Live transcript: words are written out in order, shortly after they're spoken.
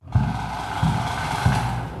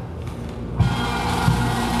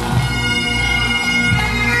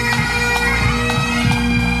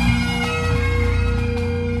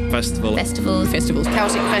Festival. Festivals.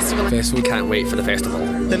 Celtic Festival. Festival. Can't wait for the festival.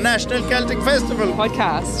 The National Celtic Festival.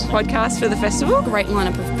 Podcast for the festival. Great lineup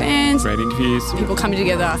of bands. Great interviews. People coming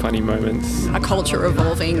together. Funny moments. A culture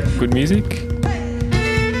evolving. Good music.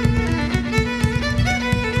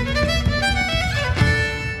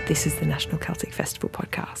 This is the National Celtic Festival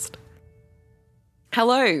podcast.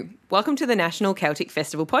 Hello, welcome to the National Celtic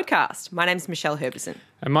Festival podcast. My name's Michelle Herbison.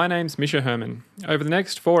 And my name's Misha Herman. Over the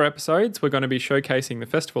next 4 episodes, we're going to be showcasing the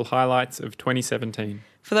festival highlights of 2017.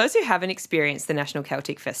 For those who haven't experienced the National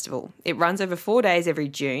Celtic Festival, it runs over 4 days every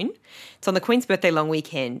June. It's on the Queen's Birthday long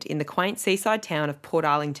weekend in the quaint seaside town of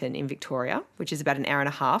Portarlington in Victoria, which is about an hour and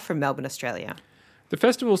a half from Melbourne, Australia. The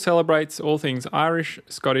festival celebrates all things Irish,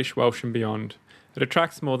 Scottish, Welsh and beyond. It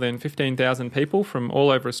attracts more than 15,000 people from all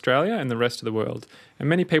over Australia and the rest of the world, and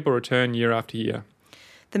many people return year after year.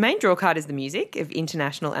 The main drawcard is the music of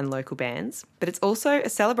international and local bands, but it's also a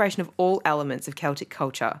celebration of all elements of Celtic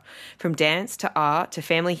culture, from dance to art to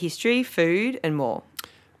family history, food and more.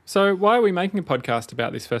 So why are we making a podcast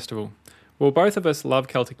about this festival? Well, both of us love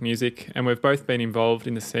Celtic music and we've both been involved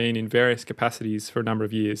in the scene in various capacities for a number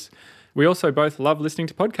of years. We also both love listening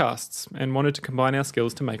to podcasts and wanted to combine our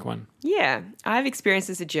skills to make one. Yeah, I've experience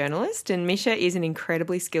as a journalist and Misha is an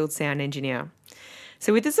incredibly skilled sound engineer.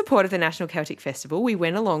 So with the support of the National Celtic Festival, we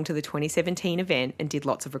went along to the 2017 event and did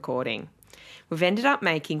lots of recording. We've ended up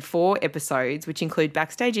making 4 episodes, which include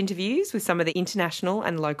backstage interviews with some of the international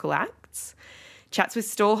and local acts, chats with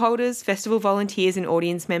stall holders, festival volunteers and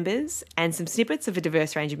audience members, and some snippets of a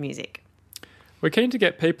diverse range of music. We're keen to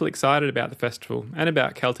get people excited about the festival and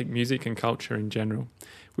about Celtic music and culture in general.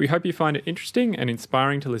 We hope you find it interesting and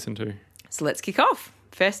inspiring to listen to. So let's kick off.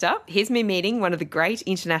 First up, here's me meeting one of the great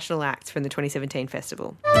international acts from the 2017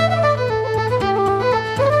 festival.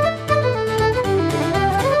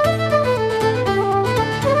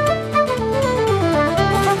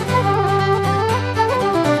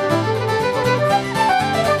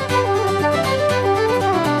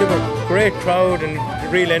 They were great crowd and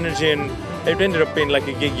real energy, and it ended up being like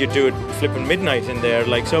a gig you'd do at flipping midnight in there,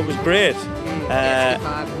 like, so it was great.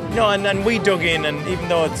 And we dug in, and even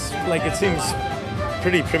though it's like it seems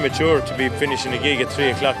pretty premature to be finishing a gig at 3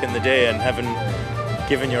 o'clock in the day and having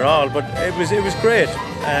given your all, but it was great.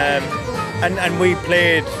 And we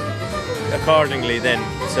played accordingly then.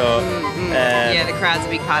 So yeah, the crowd's a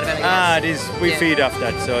big part of it, I guess. it is. We feed off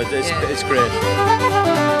that, so it's great.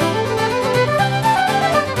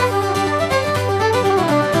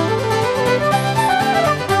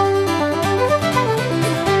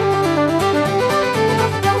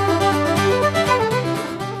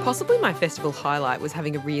 Possibly my festival highlight was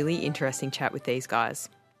having a really interesting chat with these guys.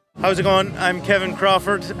 How's it going? I'm Kevin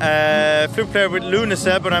Crawford, flute player with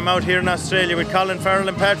Lunasa, but I'm out here in Australia with Colin Farrell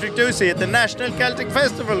and Patrick Ducey at the National Celtic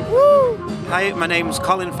Festival. Woo! Hi, my name's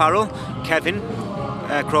Colin Farrell. Kevin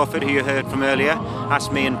Crawford, who you heard from earlier,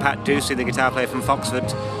 asked me and Pat Ducey, the guitar player from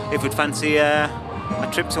Foxford, if we'd fancy a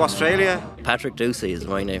trip to Australia. Patrick Ducey is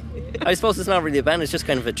my name. I suppose it's not really a band, it's just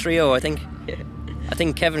kind of a trio, I think. I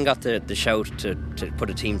think Kevin got the shout to put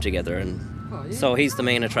a team together, and so he's the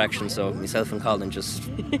main attraction, so myself and Colin just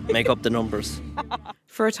make up the numbers.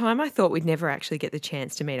 For a time I thought we'd never actually get the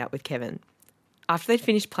chance to meet up with Kevin. After they'd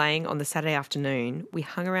finished playing on the Saturday afternoon, we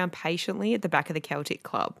hung around patiently at the back of the Celtic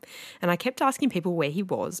Club, and I kept asking people where he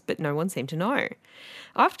was, but no one seemed to know.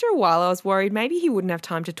 After a while, I was worried maybe he wouldn't have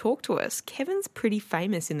time to talk to us. Kevin's pretty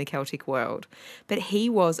famous in the Celtic world, but he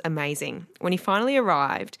was amazing. When he finally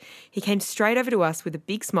arrived, he came straight over to us with a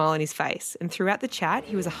big smile on his face, and throughout the chat,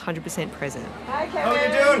 he was 100% present. Hi, Kevin. How are you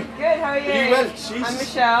doing? Good, how are you? Are you well? Jesus. I'm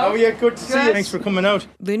Michelle. How are you? Good to see you. Thanks for coming out.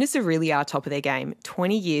 Lunasa really are top of their game.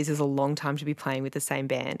 20 years is a long time to be playing with the same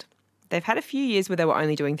band. They've had a few years where they were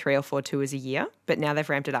only doing 3 or 4 tours a year, but now they've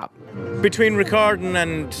ramped it up. Between recording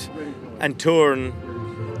and touring,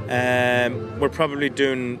 we're probably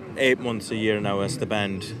doing 8 months a year now as the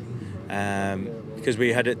band, because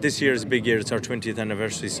we had it. This year is a big year. It's our 20th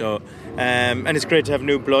anniversary, so and it's great to have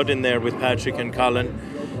new blood in there with Patrick and Colin.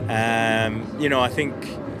 I think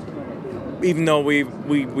even though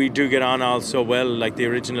we do get on all so well, like the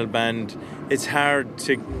original band, it's hard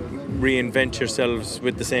to reinvent yourselves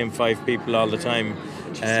with the same 5 people all the time.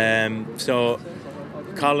 So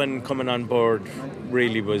Colin coming on board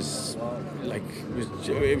really was like,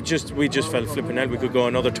 we just felt flipping out. We could go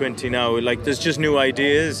another 20 now. Like, there's just new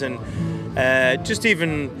ideas, and just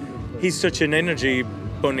even he's such an energy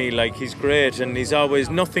bunny. Like, he's great, and he's always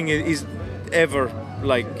he's ever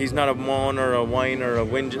like he's not a moaner, a whiner, a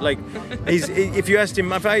whinger. Like if you asked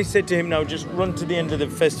him, if I said to him now, just run to the end of the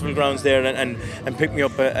festival grounds there and pick me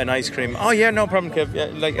up an ice cream. Oh yeah, no problem, Kev.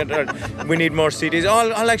 Yeah, like we need more CDs.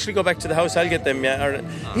 Oh, I'll actually go back to the house. I'll get them. Yeah,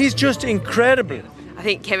 he's just incredible. I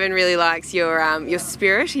think Kevin really likes your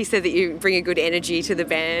spirit. He said that you bring a good energy to the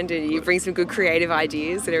band and you bring some good creative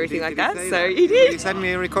ideas and everything like that. So you did. Will you send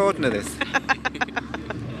me a recording of this?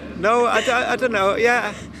 No, I don't know.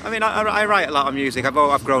 Yeah, I mean, I write a lot of music.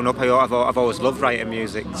 I've grown up. I've always loved writing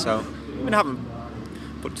music. So I mean, I haven't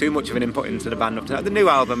put too much of an input into the band up to now. The new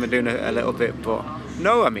album, I'm doing a little bit, but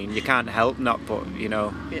no, I mean, you can't help not but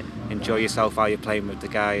enjoy yourself while you're playing with the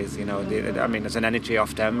guys. I mean, there's an energy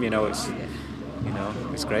off them.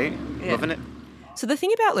 It's great. Yeah. Loving it. So the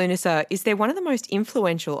thing about Lunasa is they're one of the most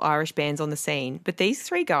influential Irish bands on the scene, but these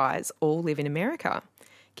three guys all live in America.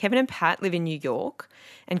 Kevin and Pat live in New York,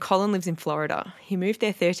 and Colin lives in Florida. He moved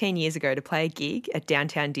there 13 years ago to play a gig at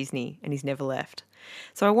Downtown Disney, and he's never left.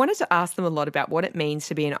 So I wanted to ask them a lot about what it means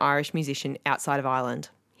to be an Irish musician outside of Ireland.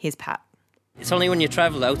 Here's Pat. It's only when you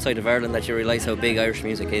travel outside of Ireland that you realise how big Irish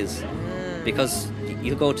music is, because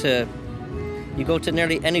you go to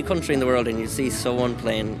nearly any country in the world and you see someone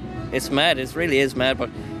playing. It's mad. It really is mad. But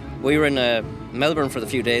we were in Melbourne for the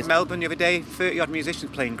few days. Melbourne the other day, 30-odd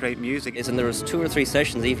musicians playing great music. And there was 2 or 3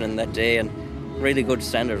 sessions even in that day, and really good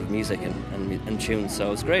standard of music and tunes.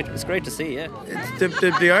 So it's great. It's great to see. Yeah.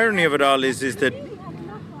 The irony of it all is that,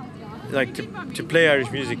 like, to play Irish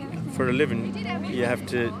music for a living,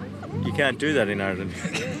 you can't do that in Ireland.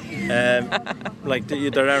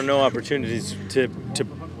 There are no opportunities to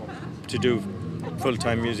do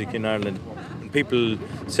full-time music in Ireland. People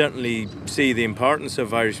certainly see the importance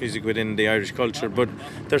of Irish music within the Irish culture, but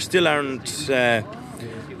there still aren't.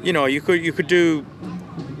 You could do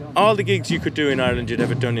all the gigs you could do in Ireland. You'd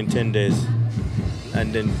have it done in 10 days,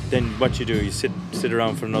 and then what you do, you sit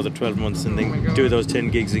around for another 12 months and then do those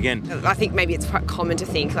 10 gigs again. I think maybe it's quite common to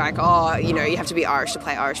think like, you have to be Irish to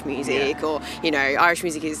play Irish music, or Irish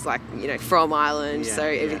music is like from Ireland, so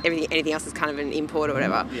anything else is kind of an import or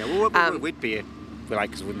whatever. Yeah, well, we'd be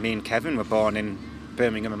because me and Kevin were born in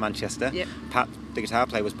Birmingham and Manchester. Yep. Pat, the guitar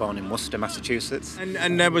player, was born in Worcester, Massachusetts.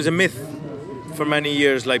 And there was a myth for many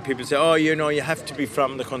years, like people say, you have to be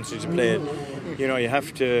from the country to play it. You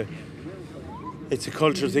have to. It's a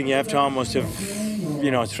cultural thing. You have to almost have,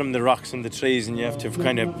 it's from the rocks and the trees, and you have to have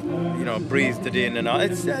kind of, breathed it in and all.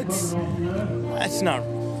 That's not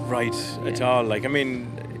right at all. Like, I mean,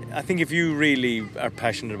 I think if you really are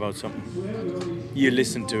passionate about something, you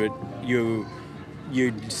listen to it.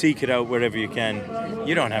 You seek it out wherever you can.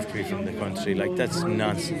 You don't have to be from the country. Like, that's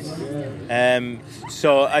nonsense.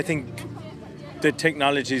 So I think the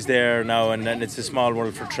technology's there now, and it's a small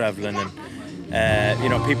world for travelling,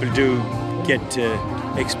 and people do get to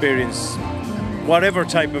experience whatever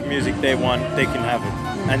type of music they want. They can have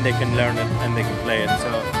it, and they can learn it, and they can play it.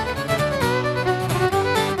 So.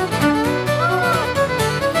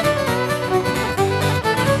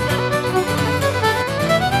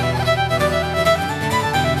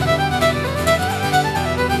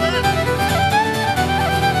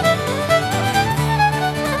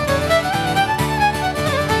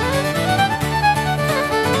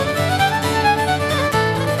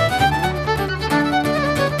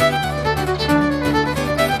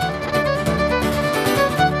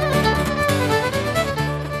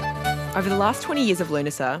 Over the last 20 years of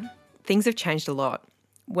Lunasa, things have changed a lot.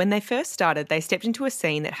 When they first started, they stepped into a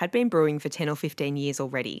scene that had been brewing for 10 or 15 years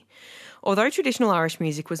already. Although traditional Irish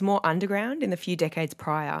music was more underground in the few decades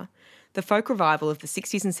prior, the folk revival of the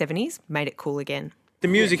 60s and 70s made it cool again. The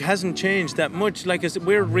music hasn't changed that much. Like I said,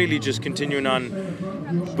 we're really just continuing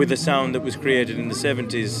on with a sound that was created in the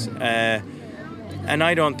 70s, and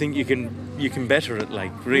I don't think you can better it.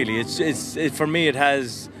 Like, really, it's for me, it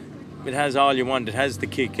has all you want. It has the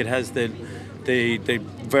kick. It has the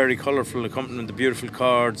very colourful accompaniment, the beautiful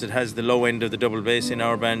chords. It has the low end of the double bass in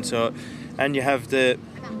our band. So, and you have the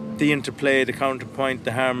interplay, the counterpoint,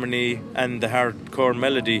 the harmony, and the hardcore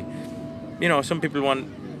melody. Some people want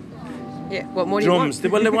what more drums. Do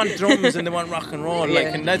you want? They want drums and they want rock and roll. Like,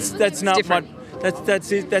 and that's not different.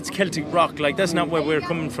 That's Celtic rock. Like, that's not where we're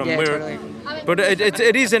coming from. Yeah, totally. But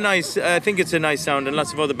it is a nice. I think it's a nice sound, and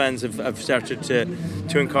lots of other bands have started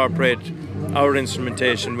to incorporate our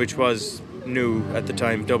instrumentation, which was new at the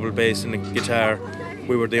time, double bass and a guitar.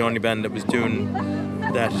 We were the only band that was doing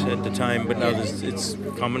that at the time, but now it's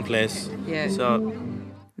commonplace. Yeah. So.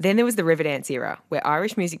 Then there was the Riverdance era, where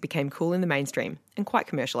Irish music became cool in the mainstream and quite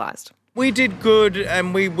commercialised. We did good,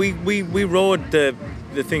 and we rode the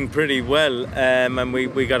thing pretty well, and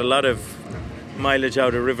we got a lot of mileage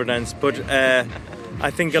out of Riverdance. But I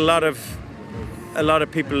think a lot of a lot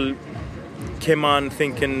of people came on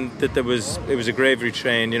thinking that it was a gravy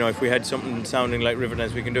train. You know, if we had something sounding like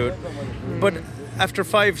Riverdance, we can do it. But after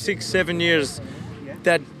 5, 6, 7 years,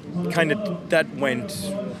 that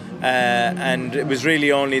went, and it was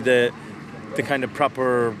really only the kind of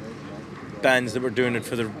proper bands that were doing it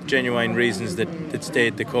for the genuine reasons that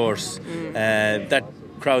stayed the course. That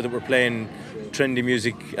crowd that were playing trendy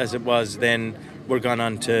music as it was then were gone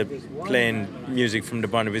on to playing music from the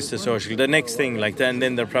Buena Vista Social. The next thing like that, and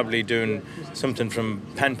then they're probably doing something from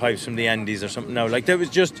panpipes from the Andes or something now. Like it was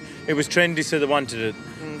trendy, so they wanted it.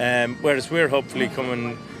 Whereas we're hopefully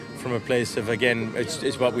coming from a place of, again,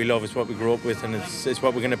 it's what we love, it's what we grew up with, and it's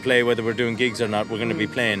what we're going to play whether we're doing gigs or not. We're going to be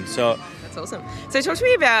playing. So that's awesome. So talk to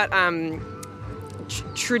me about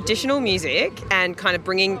traditional music and kind of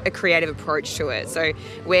bringing a creative approach to it. So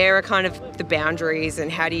where are kind of the boundaries, and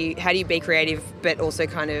how do you be creative but also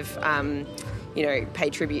kind of pay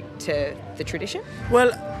tribute to the tradition?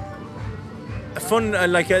 Well, fun,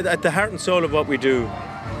 like at the heart and soul of what we do,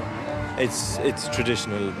 it's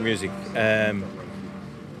traditional music.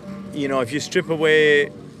 If you strip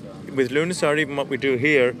away with Lunas, or even what we do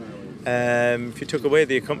here, if you took away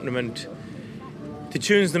the accompaniment, the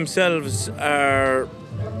tunes themselves are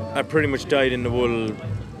pretty much dyed in the wool,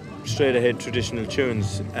 straight ahead traditional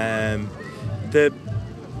tunes. I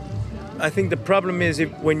think the problem is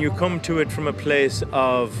when you come to it from a place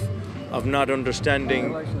of not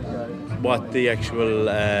understanding what the actual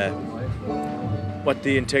what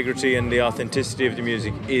the integrity and the authenticity of the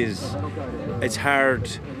music is, it's hard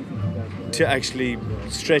to actually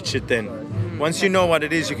stretch it then. Once you know what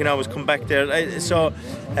it is, you can always come back there.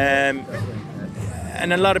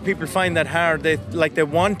 And a lot of people find that hard. They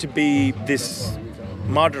want to be this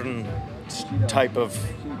modern type of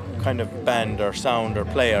kind of band or sound or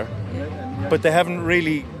player, but they haven't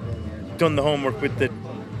really done the homework with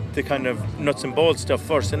the kind of nuts and bolts stuff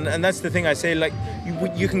first. And that's the thing I say, like,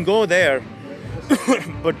 you can go there,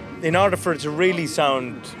 but in order for it to really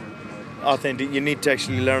sound authentic, you need to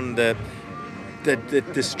actually learn the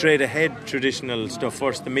straight ahead traditional stuff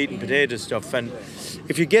first, the meat and potatoes stuff. And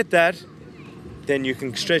if you get that, then you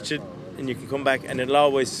can stretch it and you can come back, and it'll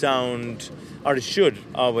always sound, or it should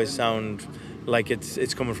always sound, like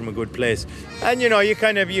it's coming from a good place. And you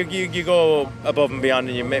go above and beyond,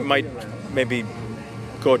 and you might maybe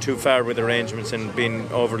go too far with arrangements and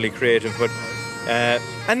being overly creative, but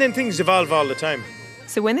and then things evolve all the time.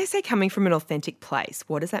 So when they say coming from an authentic place,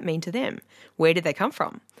 what does that mean to them? Where did they come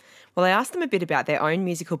from? Well, I asked them a bit about their own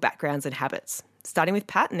musical backgrounds and habits, starting with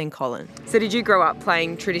Pat and then Colin. So did you grow up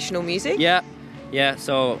playing traditional music? Yeah.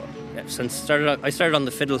 So I started on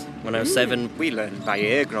the fiddle when I was 7. We learned by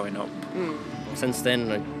ear growing up. Since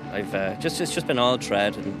then, I've it's just been all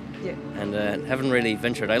trad and haven't really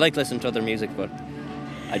ventured. I like listening to other music, but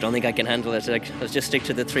I don't think I can handle it. I'll just stick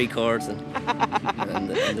to the 3 chords and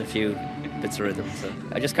a few bits of rhythm. So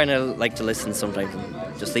I just kind of like to listen sometimes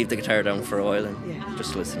and just leave the guitar down for a while and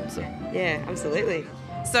just listen. So yeah, absolutely.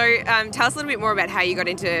 So tell us a little bit more about how you got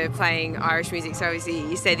into playing Irish music. So obviously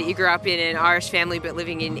you said that you grew up in an Irish family but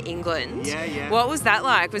living in England. Yeah. What was that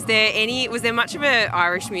like? Was there much of an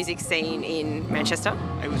Irish music scene in Manchester?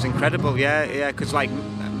 It was incredible, yeah, because like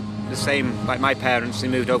the same, like my parents, they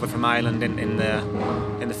moved over from Ireland in the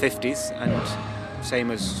 50s, and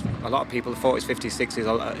same as a lot of people, the 40s, 50s, 60s,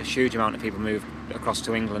 a huge amount of people moved across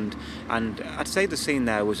to England, and I'd say the scene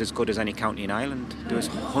there was as good as any county in Ireland. There was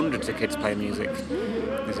hundreds of kids playing music.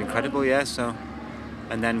 It was incredible, yeah. So,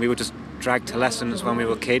 and then we were just dragged to lessons when we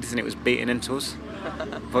were kids, and it was beaten into us.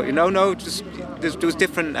 But just there was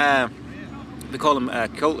different. We call them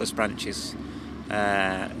cultus branches,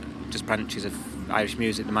 just branches of Irish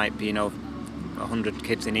music. There might be 100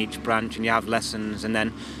 kids in each branch, and you have lessons,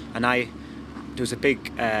 there was a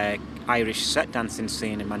big Irish set dancing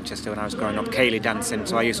scene in Manchester when I was growing up, Ceilidh dancing.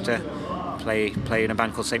 So I used to play in a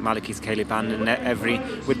band called St Malachy's Ceilidh Band, and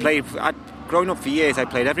growing up for years, I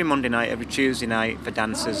played every Monday night, every Tuesday night for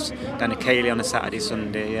dancers down at Ceilidh on a Saturday,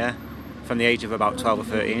 Sunday, yeah, from the age of about 12 or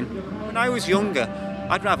 13. When I was younger,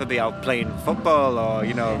 I'd rather be out playing football or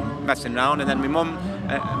messing around, and then my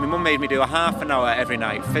mum made me do a half an hour every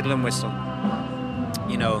night, fiddle and whistle. I'd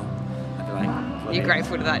be like, you're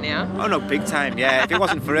grateful to that now? Oh no, big time, yeah. If it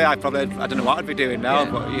wasn't for it, I don't know what I'd be doing now,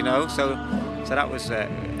 but so that was,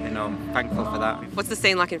 I'm thankful for that. What's the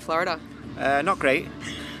scene like in Florida? Not great.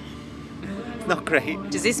 Not great.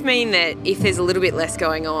 Does this mean that if there's a little bit less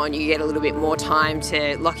going on, you get a little bit more time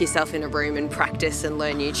to lock yourself in a room and practice and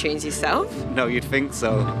learn new tunes yourself? No, you'd think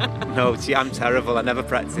so. No, see, I'm terrible. I never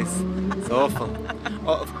practice. It's awful.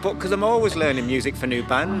 But because I'm always learning music for new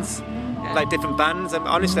bands. like different bands. And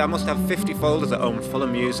honestly, I must have 50 folders at home full of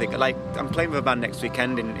music. Like, I'm playing with a band next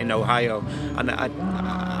weekend in Ohio, and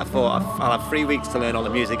I thought I'll have 3 weeks to learn all the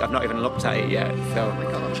music. I've not even looked at it yet, so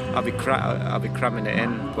I'll be cramming it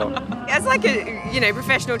in. But As like a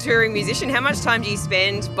professional touring musician, how much time do you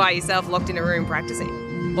spend by yourself locked in a room practicing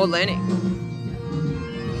or learning?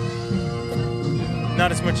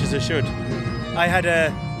 Not as much as I should. I had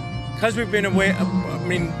because we've been away. I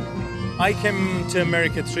mean, I came to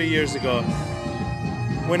America 3 years ago.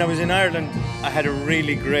 When I was in Ireland, I had a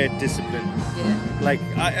really great discipline.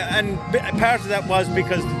 Yeah. And part of that was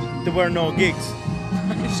because there were no gigs.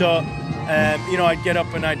 So, I'd get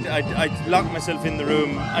up and I'd lock myself in the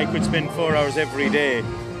room. I could spend 4 hours every day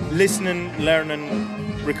listening,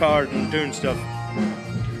 learning, recording, doing stuff.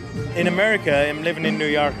 In America, I'm living in New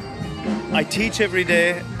York. I teach every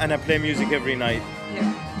day and I play music every night.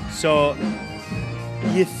 Yeah. So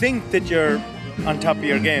you think that you're on top of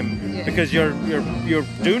your game because you're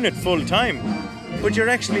doing it full time, but you're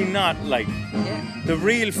actually not. Like, the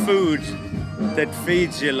real food that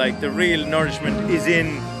feeds you, like the real nourishment, is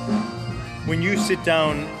in when you sit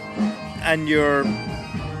down and you're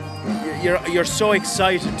so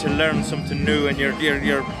excited to learn something new, and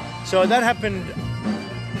you're so that happened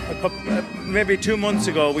maybe 2 months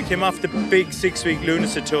ago. We came off the big 6-week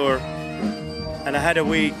Lunasa tour, and I had a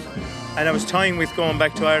week, and I was toying with going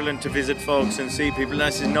back to Ireland to visit folks and see people, and I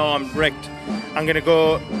said, no, I'm wrecked. I'm going to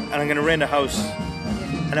go and I'm going to rent a house.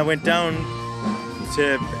 And I went down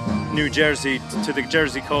to New Jersey, to the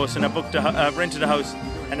Jersey coast, and I rented a house,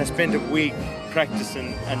 and I spent a week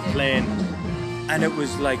practicing and playing, and it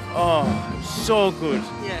was like, so good.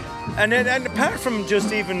 Yeah. And apart from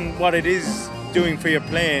just even what it is doing for your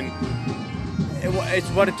playing, it's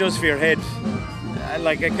what it does for your head.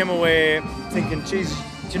 Like, I came away thinking, geez,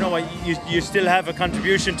 do you know what, you still have a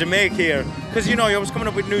contribution to make here, because you're always coming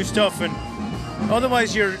up with new stuff, and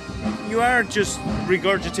otherwise you are just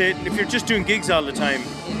regurgitating. If you're just doing gigs all the time,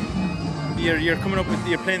 you're coming up with,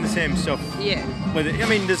 you're playing the same stuff. Yeah. But I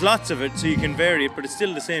mean, there's lots of it, so you can vary it, but it's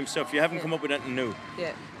still the same stuff. You haven't come up with anything new.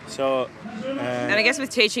 Yeah. So, and I guess with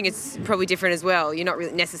teaching, it's probably different as well. You're not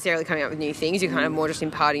really necessarily coming up with new things. You're kind of more just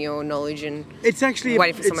imparting your knowledge and it's actually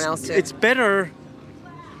waiting for someone else to. It's better.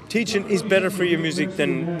 Teaching is better for your music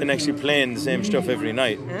than actually playing the same stuff every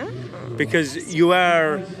night, because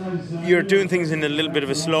you're doing things in a little bit of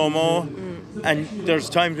a slow-mo, and there's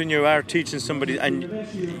times when you are teaching somebody and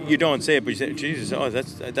you don't say it, but you say, Jesus,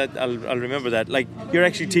 I'll remember that. Like, you're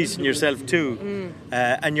actually teaching yourself too,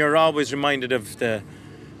 and you're always reminded of the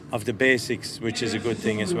basics, which is a good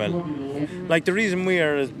thing as well. Like, the reason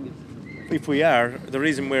we're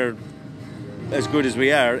as good as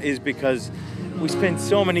we are is because we spent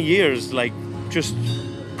so many years, like, just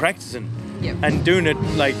practicing and doing it,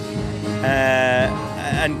 like,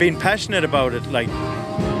 and being passionate about it, like,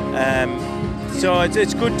 so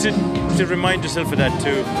it's good to remind yourself of that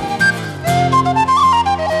too.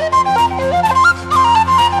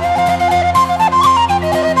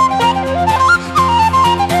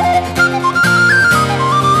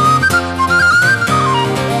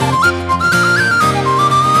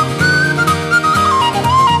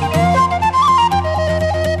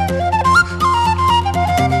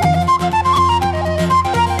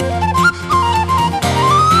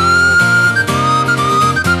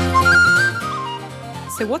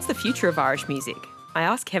 So what's the future of Irish music? I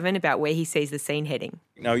asked Kevin about where he sees the scene heading.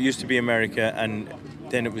 Now, it used to be America, and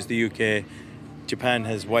then it was the UK. Japan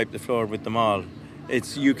has wiped the floor with them all.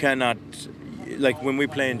 You cannot, like, when we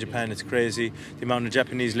play in Japan, it's crazy. The amount of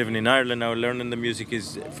Japanese living in Ireland now learning the music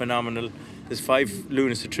is phenomenal. There's 5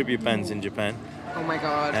 Lunasa tribute bands in Japan. Oh my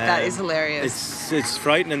God, that is hilarious. It's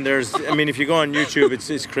frightening. If you go on YouTube,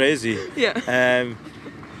 it's crazy. Yeah.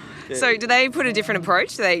 So do they put a different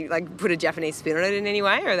approach? Do they, like, put a Japanese spin on it in any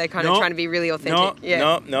way, or are they kind of trying to be really authentic?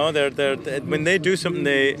 No. They're when they do something,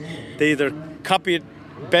 they either copy it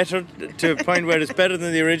better to a point where it's better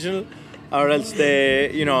than the original, or else they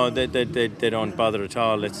don't bother at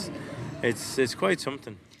all. It's quite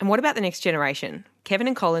something. And what about the next generation? Kevin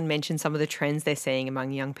and Colin mentioned some of the trends they're seeing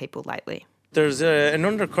among young people lately. There's an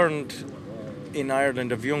undercurrent in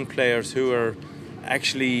Ireland of young players who are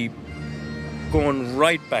actually going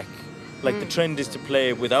right back. Like, the trend is to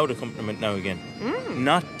play without accompaniment now again,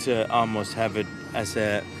 not to almost have it as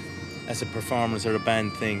a performance or a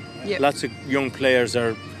band thing. Yep. Lots of young players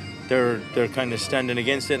they're kind of standing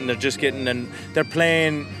against it, and they're just they're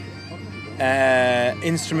playing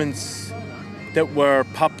instruments that were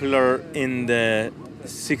popular in the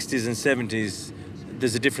 60s and 70s.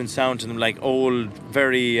 There's a different sound to them, like old,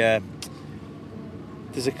 very.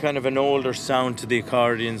 There's a kind of an older sound to the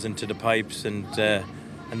accordions and to the pipes, and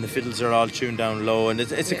and the fiddles are all tuned down low, and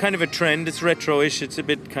it's a kind of a trend. It's retro-ish. It's a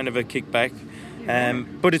bit kind of a kickback,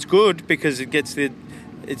 but it's good because it gets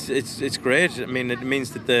it's great. I mean, it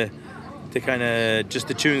means that the kind of just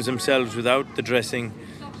the tunes themselves without the dressing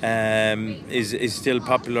is still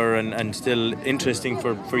popular and still interesting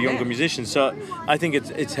for younger musicians. So I think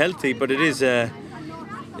it's healthy, but it is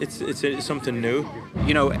it's something new.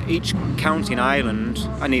 You know, each county in Ireland,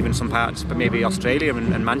 and even some parts, but maybe Australia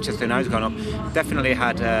and Manchester when I was growing up, definitely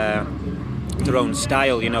had their own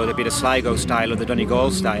style. You know, there'd be the Sligo style or the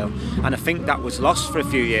Donegal style, and I think that was lost for a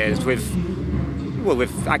few years with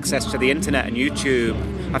access to the internet and YouTube.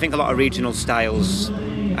 I think a lot of regional styles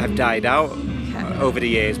have died out over the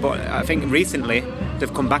years, but I think recently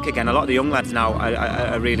they've come back again. A lot of the young lads now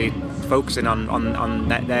are really focusing on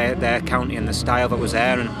their county and the style that was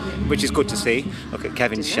there, and which is good to see. Look at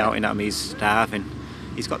Kevin's shouting at me, he's starving.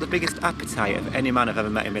 He's got the biggest appetite of any man I've ever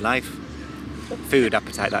met in my life. Food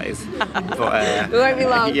appetite, that is. But, We won't be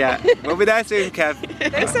long. Yeah, we'll be there soon, Kev.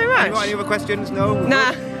 Thanks so much. Any other questions? No?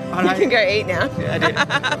 Nah, All right. you can go eat now. Yeah, I did.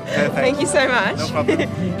 Perfect. Thank you so much. No problem.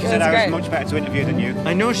 She said I was much better to interview than you.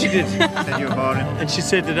 I know she did. Said you were boring. And she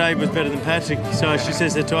said that I was better than Patrick, so she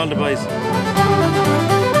says that to all the boys.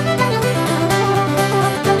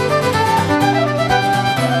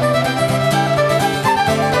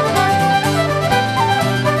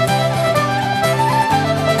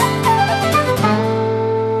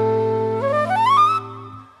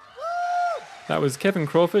 That was Kevin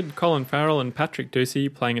Crawford, Colin Farrell and Patrick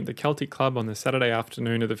Ducey playing at the Celtic Club on the Saturday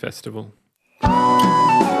afternoon of the festival.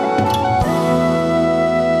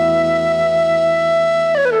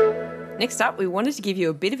 Next up, we wanted to give you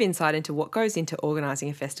a bit of insight into what goes into organising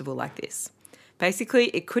a festival like this. Basically,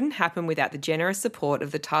 it couldn't happen without the generous support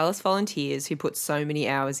of the tireless volunteers who put so many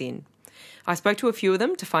hours in. I spoke to a few of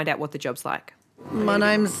them to find out what the job's like. My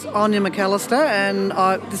name's Anya McAllister, and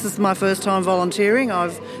this is my first time volunteering.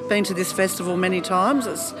 I've been to this festival many times.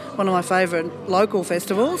 It's one of my favourite local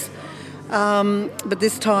festivals. But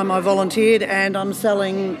this time I volunteered, and I'm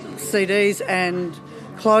selling CDs and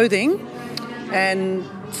clothing. And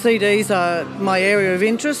CDs are my area of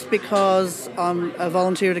interest because I'm a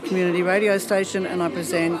volunteer at a community radio station, and I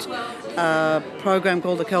present a program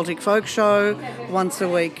called the Celtic Folk Show once a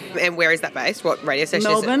week. And where is that based? What radio station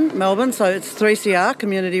is it? Melbourne. So it's 3CR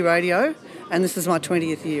Community Radio, and this is my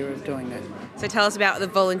 20th year of doing that. So tell us about the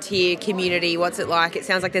volunteer community. What's it like? It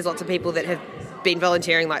sounds like there's lots of people that have been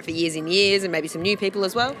volunteering like for years and years, and maybe some new people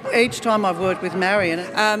as well. Each time I've worked with Marion.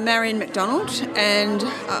 Marion McDonald, and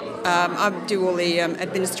I do all the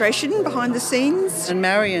administration behind the scenes. And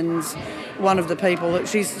Marion's one of the people that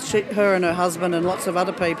her and her husband and lots of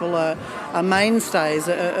other people are mainstays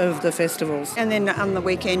of the festivals. And then on the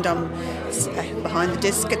weekend I'm behind the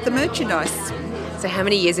desk at the merchandise. So how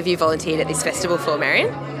many years have you volunteered at this festival for,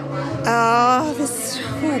 Marion?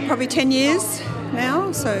 Probably 10 years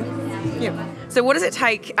now, so yeah. So what does it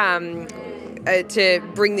take to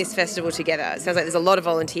bring this festival together? It sounds like there's a lot of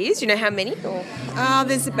volunteers. Do you know how many?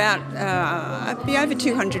 There's about be over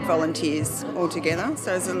 200 volunteers altogether.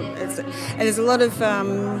 So there's a lot of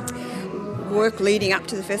work leading up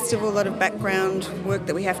to the festival, a lot of background work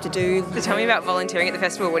that we have to do. So tell me about volunteering at the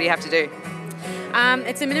festival. What do you have to do?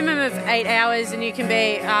 It's a minimum of 8 hours, and you can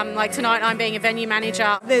be, like tonight I'm being a venue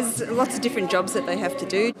manager. There's lots of different jobs that they have to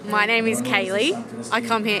do. My name is Kaylee. I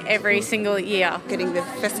come here every single year. Getting the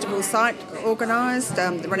festival site organised,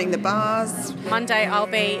 running the bars. Monday I'll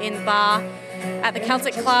be in the bar at the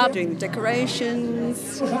Celtic Club. Doing the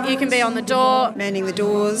decorations. You can be on the door. Manning the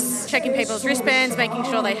doors. Checking people's wristbands, making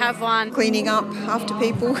sure they have one. Cleaning up after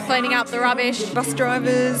people. Cleaning up the rubbish. Bus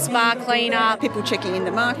drivers. Bar cleanup. People checking in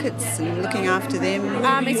the markets and looking after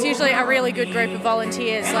them. It's usually a really good group of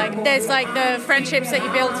volunteers. Like there's like the friendships that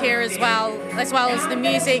you build here as well as the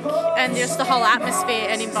music and just the whole atmosphere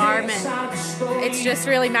and environment. It's just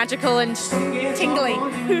really magical and tingly.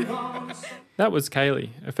 That was Kaylee,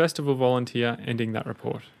 a festival volunteer, ending that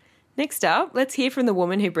report. Next up, let's hear from the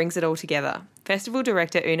woman who brings it all together, Festival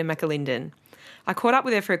Director Una McAlinden. I caught up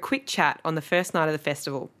with her for a quick chat on the first night of the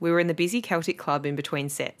festival. We were in the busy Celtic Club in between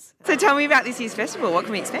sets. So tell me about this year's festival. What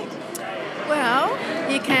can we expect? Well,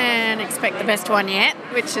 you can expect the best one yet,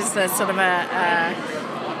 which is the sort of a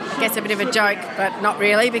bit of a joke, but not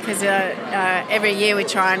really, because every year we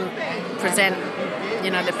try and present,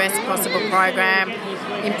 the best possible program,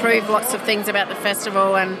 improve lots of things about the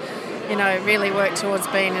festival, and really work towards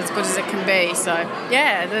being as good as it can be. So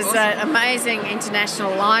yeah, there's an amazing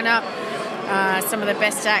international lineup, some of the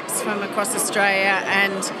best acts from across Australia,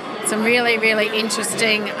 and some really, really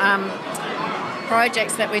interesting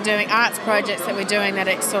projects that we're doing, arts projects that we're doing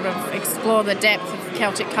that sort of explore the depth of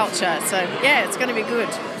Celtic culture. So, yeah, it's going to be good.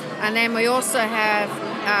 And then we also have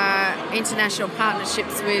international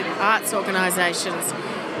partnerships with arts organisations.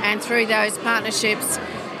 And through those partnerships,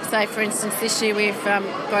 say, for instance, this year we've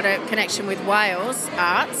got a connection with Wales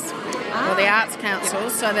Arts, or the Arts Council,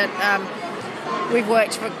 so that we've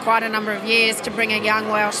worked for quite a number of years to bring a young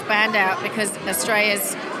Welsh band out, because Australia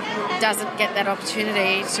doesn't get that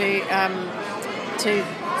opportunity to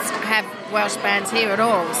have Welsh bands here at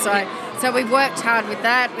all. So we've worked hard with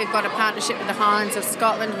that. We've got a partnership with the Highlands of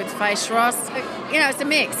Scotland, with Face Ross. You know, it's a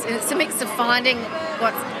mix. It's a mix of finding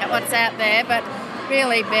what's out there, but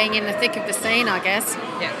really being in the thick of the scene, I guess.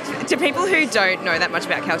 Yeah. To people who don't know that much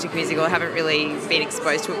about Celtic music or haven't really been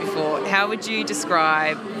exposed to it before, how would you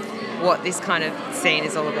describe what this kind of scene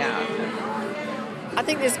is all about? I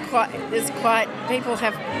think there's quite people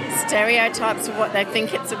have stereotypes of what they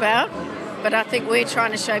think it's about, but I think we're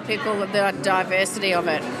trying to show people the diversity of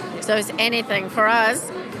it. So it's anything for us,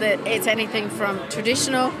 that it's anything from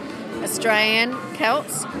traditional Australian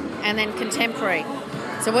Celts and then contemporary.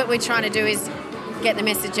 So what we're trying to do is get the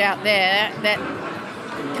message out there that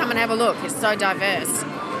come and have a look. It's so diverse.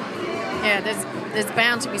 Yeah, there's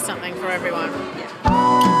bound to be something for everyone.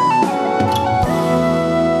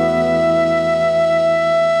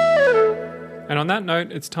 And on that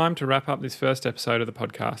note, it's time to wrap up this first episode of the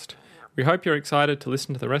podcast. We hope you're excited to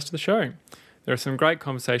listen to the rest of the show. There are some great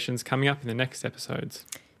conversations coming up in the next episodes.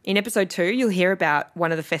 In episode 2, you'll hear about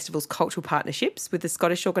one of the festival's cultural partnerships with the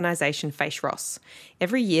Scottish organisation Face Ross.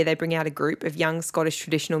 Every year they bring out a group of young Scottish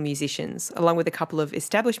traditional musicians, along with a couple of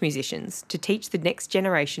established musicians, to teach the next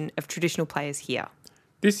generation of traditional players here.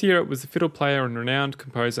 This year it was the fiddle player and renowned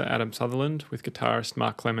composer Adam Sutherland with guitarist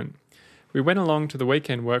Mark Clement. We went along to the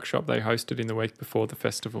weekend workshop they hosted in the week before the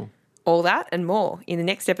festival. All that and more in the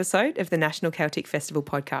next episode of the National Celtic Festival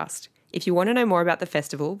podcast. If you want to know more about the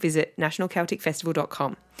festival, visit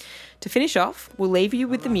nationalcelticfestival.com. To finish off, we'll leave you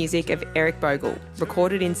with the music of Eric Bogle,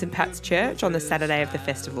 recorded in St Pat's Church on the Saturday of the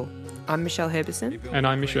festival. I'm Michelle Herbison. And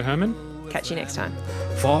I'm Misha Herman. Catch you next time.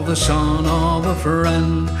 For the son of a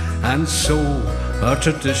friend, and so a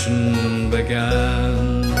tradition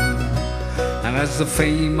began. And as the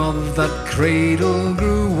fame of that cradle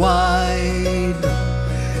grew wide,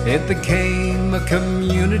 it became a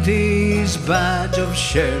community's badge of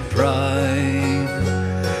shared pride,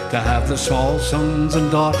 to have the small sons and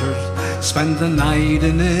daughters spend the night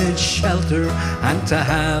in its shelter, and to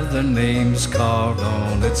have their names carved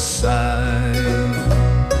on its side.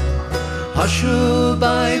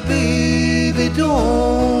 Hush-a-bye, baby,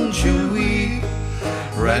 don't you weep.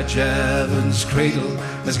 Reg Evans' cradle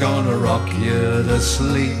is gonna rock you to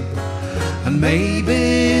sleep. And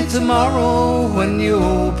maybe tomorrow when you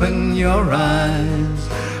open your eyes,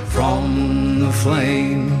 from the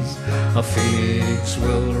flames a phoenix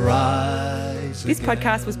will rise. This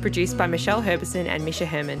podcast was produced by Michelle Herbison and Misha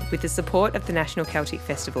Herman with the support of the National Celtic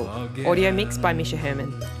Festival. Audio mixed by Misha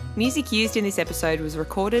Herman. Music used in this episode was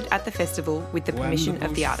recorded at the festival with the permission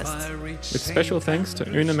of the artists. With special thanks to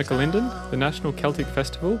Una McAlinden, the National Celtic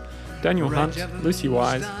Festival, Daniel Hunt, Lucy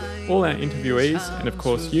Wise, all our interviewees, and of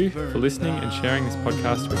course you for listening and sharing this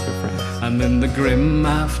podcast with your friends. And in the grim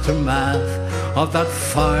aftermath of that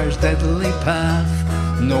fire's deadly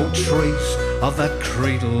path, no trace of that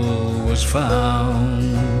cradle was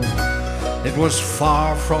found. It was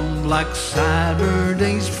far from Black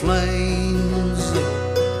Saturday's flames,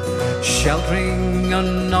 sheltering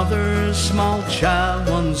another small child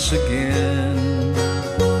once again.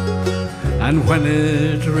 And when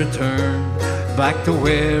it returned back to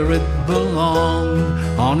where it belonged,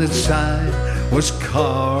 on its side was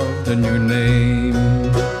carved a new name.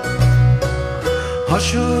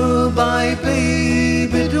 Hush-a-bye,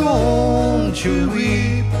 baby, don't you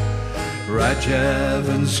weep. Reg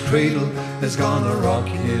Evans' cradle is gonna rock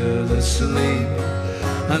you to sleep.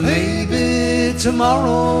 And maybe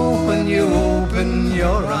tomorrow when you open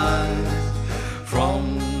your eyes,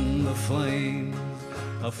 from the flames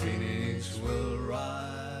a phoenix will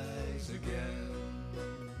rise.